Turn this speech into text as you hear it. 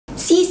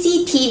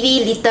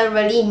CCTV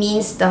literally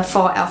means the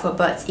 4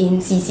 alphabets in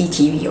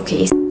CCTV,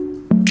 okay?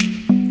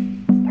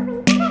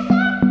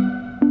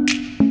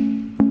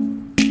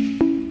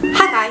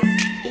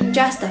 In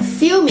just a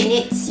few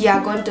minutes, you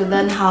are going to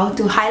learn how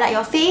to highlight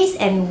your face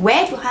and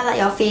where to highlight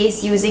your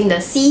face using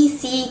the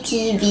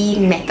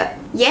CCTV method.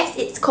 Yes,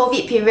 it's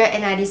COVID period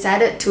and I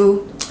decided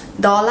to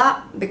doll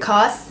up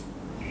because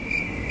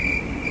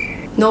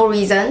no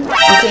reason,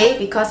 okay?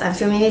 Because I'm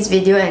filming this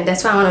video and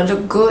that's why I want to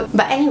look good.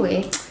 But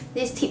anyway,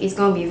 this tip is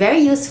going to be very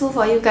useful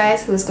for you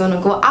guys who's going to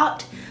go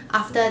out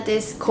after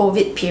this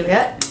COVID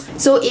period.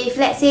 So if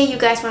let's say you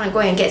guys want to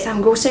go and get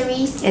some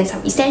groceries and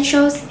some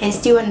essentials and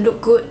still want to look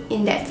good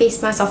in that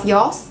face mask of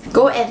yours,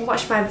 go and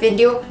watch my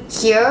video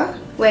here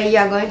where you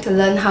are going to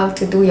learn how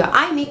to do your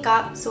eye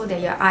makeup so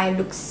that your eye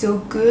looks so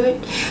good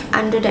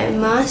under that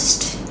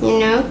mask, you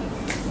know.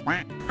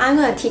 I'm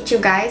going to teach you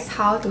guys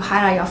how to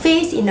highlight your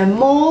face in the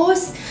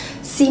most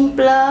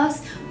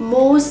simplest,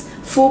 most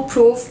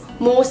foolproof,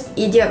 most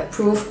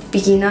idiot-proof,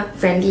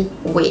 beginner-friendly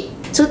way.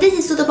 So this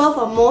is suitable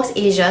for most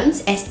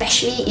Asians,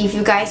 especially if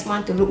you guys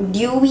want to look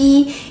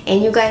dewy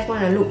and you guys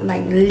want to look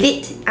like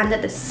lit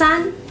under the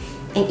sun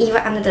and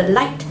even under the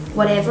light,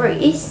 whatever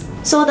it is.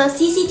 So the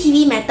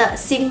CCTV method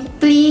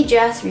simply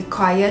just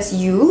requires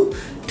you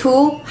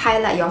to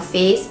highlight your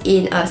face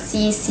in a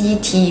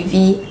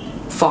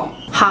CCTV form.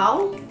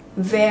 How?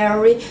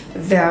 Very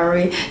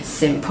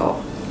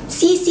simple.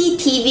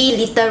 CCTV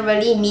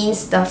literally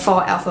means the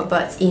 4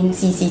 alphabets in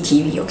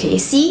CCTV, okay?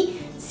 C,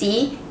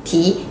 C,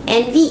 T,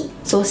 and V.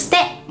 So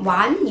step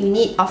 1, you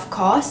need of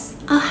course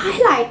a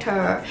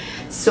highlighter.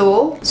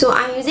 So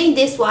I'm using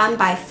this one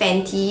by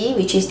Fenty,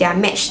 which is their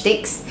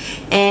matchsticks,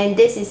 and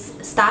this is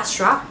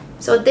Starstruck.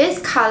 So this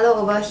color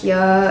over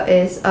here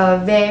is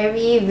a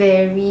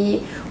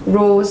very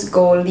rose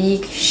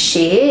goldy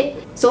shade.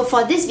 So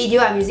for this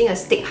video, I'm using a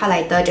stick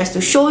highlighter just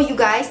to show you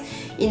guys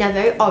in a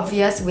very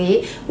obvious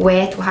way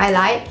where to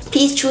highlight.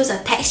 Please choose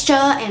a texture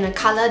and a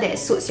color that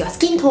suits your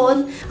skin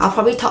tone. I'll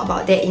probably talk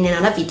about that in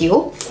another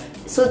video.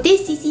 So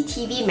this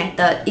CCTV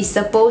method is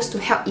supposed to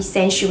help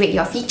accentuate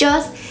your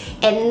features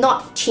and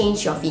not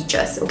change your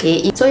features,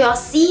 okay? So your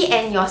C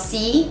and your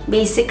C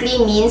basically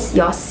means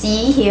your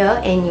C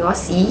here and your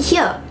C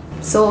here.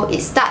 So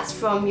it starts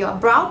from your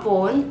brow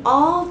bone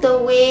all the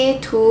way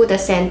to the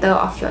center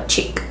of your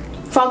cheek.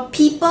 From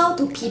people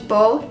to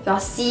people,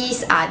 your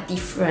C's are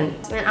different.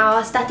 When I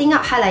was starting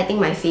out highlighting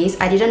my face,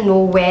 I didn't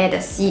know where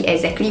the C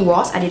exactly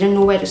was. I didn't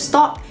know where to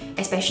stop,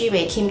 especially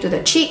when it came to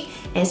the cheek.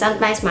 And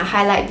sometimes my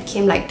highlight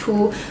became like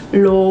too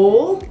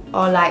low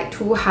or like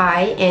too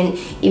high and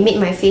it made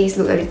my face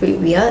look a little bit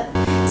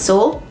weird.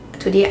 So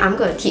today I'm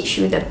going to teach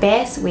you the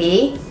best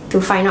way to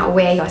find out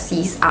where your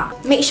C's are.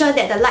 Make sure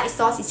that the light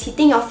source is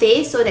hitting your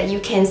face so that you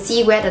can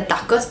see where the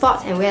darker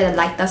spots and where the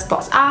lighter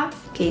spots are.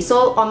 Okay,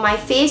 so on my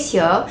face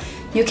here,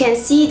 you can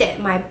see that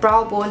my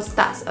brow bone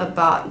starts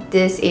about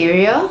this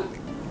area.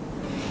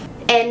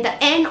 And the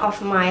end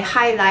of my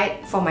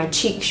highlight for my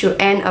cheek should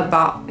end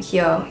about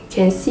here. You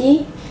can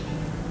see?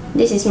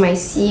 This is my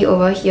C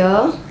over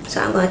here.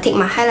 So I'm going to take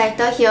my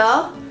highlighter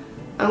here.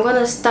 I'm going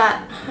to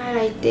start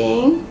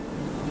highlighting.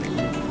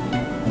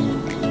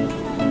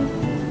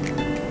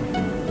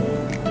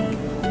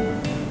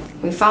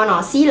 We found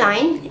our C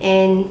line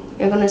and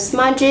we're going to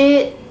smudge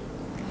it,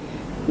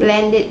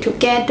 blend it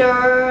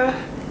together.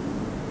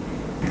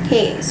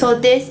 Okay, so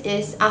this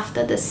is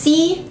after the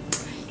C.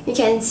 You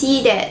can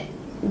see that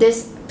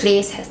this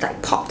place has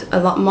like popped a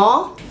lot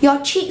more.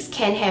 Your cheeks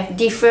can have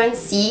different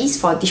C's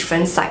for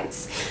different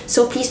sides.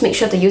 So please make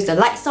sure to use the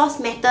light source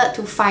method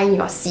to find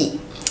your C.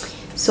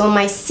 So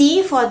my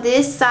C for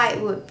this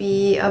side would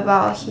be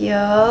about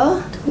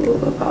here to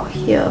about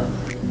here.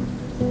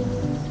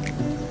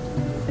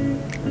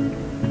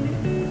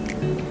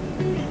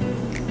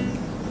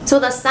 So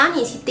the sun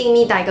is hitting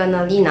me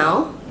diagonally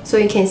now. So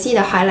you can see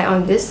the highlight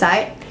on this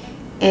side.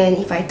 And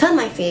if I turn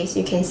my face,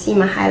 you can see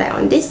my highlight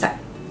on this side.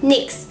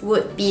 Next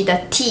would be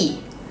the T.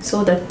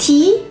 So the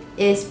T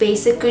is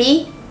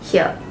basically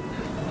here.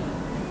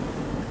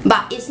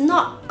 But it's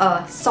not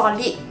a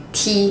solid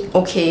T,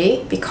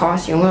 okay?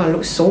 Because you're gonna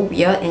look so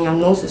weird and your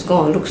nose is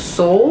gonna look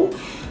so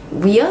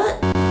weird.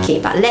 Okay,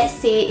 but let's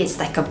say it's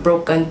like a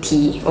broken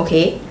T,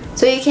 okay?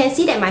 So you can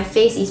see that my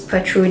face is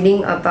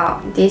protruding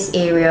about this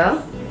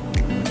area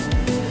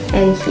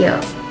and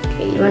here.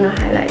 Okay, you wanna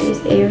highlight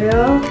this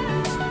area.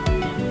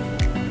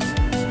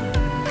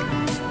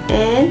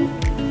 And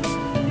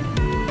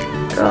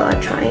draw a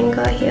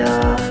triangle here.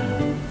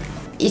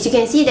 As you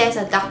can see, there's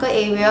a darker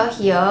area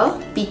here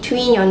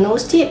between your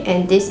nose tip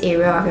and this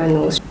area of your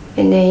nose.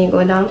 And then you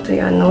go down to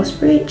your nose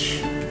bridge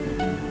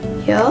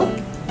here.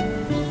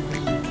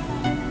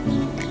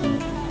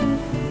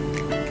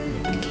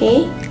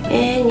 Okay,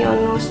 and your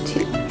nose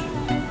tip.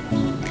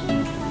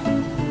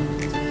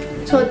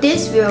 So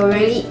this will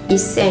really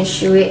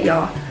accentuate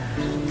your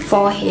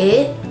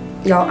forehead,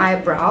 your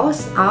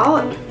eyebrows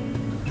out.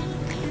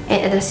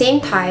 And at the same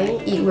time,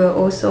 it will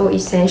also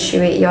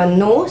accentuate your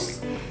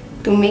nose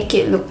to make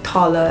it look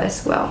taller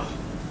as well.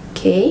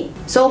 Okay,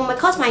 so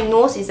because my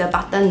nose is a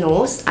button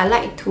nose, I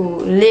like to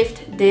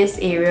lift this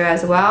area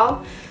as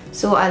well.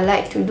 So I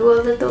like to do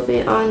a little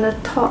bit on the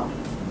top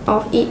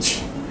of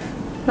each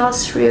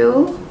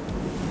nostril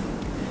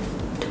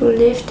to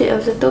lift it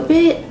a little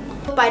bit.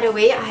 By the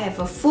way, I have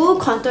a full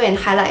contour and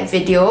highlight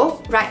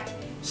video right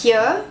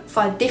here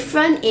for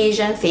different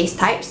Asian face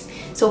types.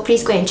 So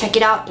please go and check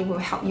it out, it will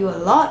help you a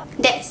lot.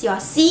 That's your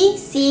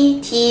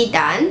CCT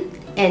done.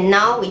 And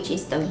now which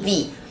is the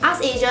V.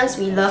 Us Asians,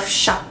 we love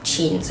sharp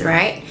chins,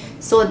 right?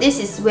 So this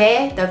is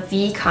where the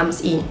V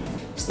comes in.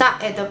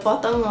 Start at the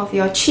bottom of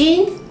your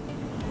chin.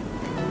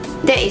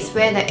 That is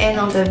where the end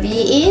of the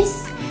V is.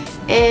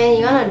 And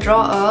you're gonna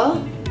draw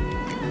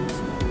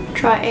a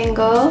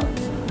triangle.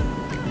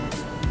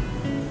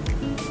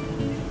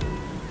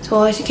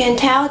 So as you can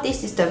tell,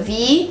 this is the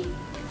V.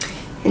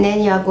 And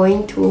then you're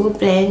going to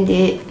blend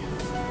it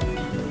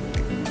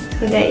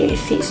so that it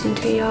fits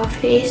into your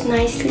face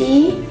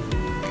nicely.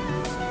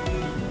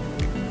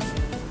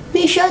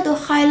 Make sure to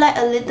highlight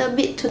a little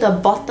bit to the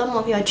bottom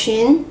of your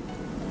chin,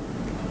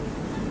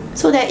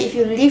 so that if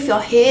you lift your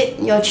head,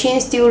 your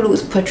chin still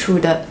looks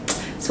protruded.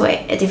 So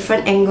at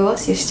different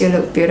angles, you still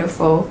look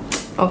beautiful.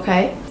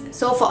 Okay?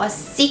 So for a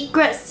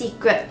secret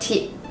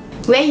tip,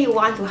 where you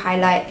want to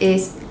highlight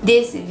is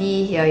this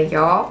V here,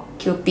 your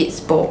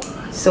Cupid's bow.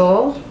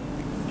 So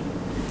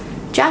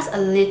just a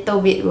little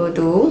bit will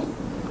do.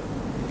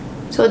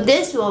 So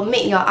this will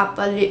make your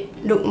upper lip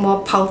look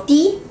more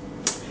pouty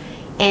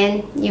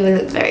and you will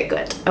look very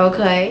good.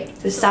 Okay,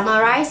 to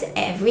summarize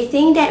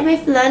everything that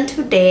we've learned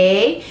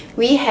today,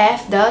 we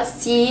have the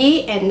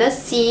C and the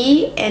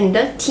C and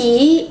the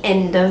T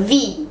and the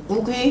V.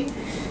 Okay,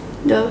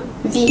 the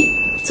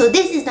V. So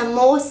this is the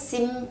most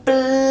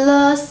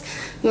simplest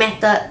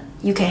method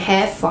you can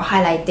have for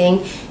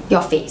highlighting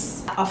your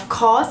face. Of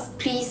course,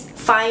 please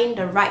find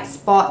the right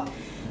spot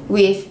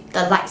with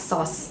the light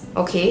source.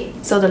 Okay,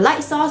 so the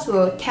light source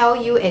will tell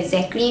you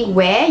exactly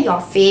where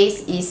your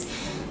face is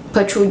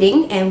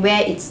protruding and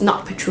where it's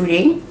not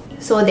protruding,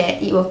 so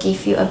that it will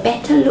give you a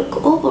better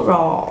look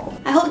overall.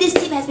 I hope this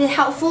tip has been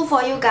helpful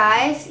for you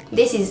guys.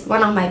 This is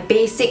one of my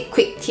basic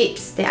quick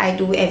tips that I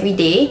do every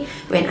day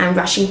when I'm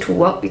rushing to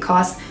work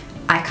because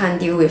I can't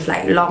deal with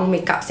like long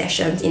makeup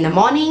sessions in the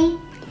morning.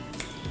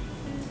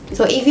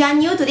 So if you are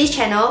new to this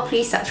channel,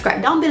 please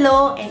subscribe down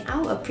below and I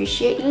will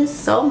appreciate you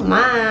so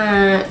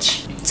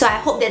much. So I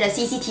hope that the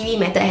CCTV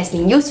method has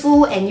been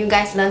useful and you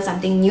guys learned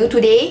something new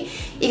today.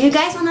 If you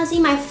guys want to see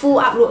my full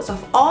uploads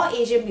of all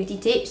Asian beauty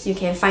tips, you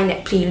can find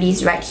that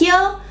playlist right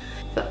here.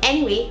 So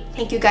anyway,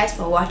 thank you guys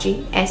for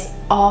watching as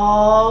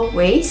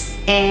always,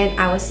 and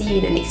I will see you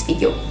in the next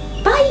video.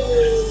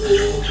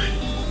 Bye!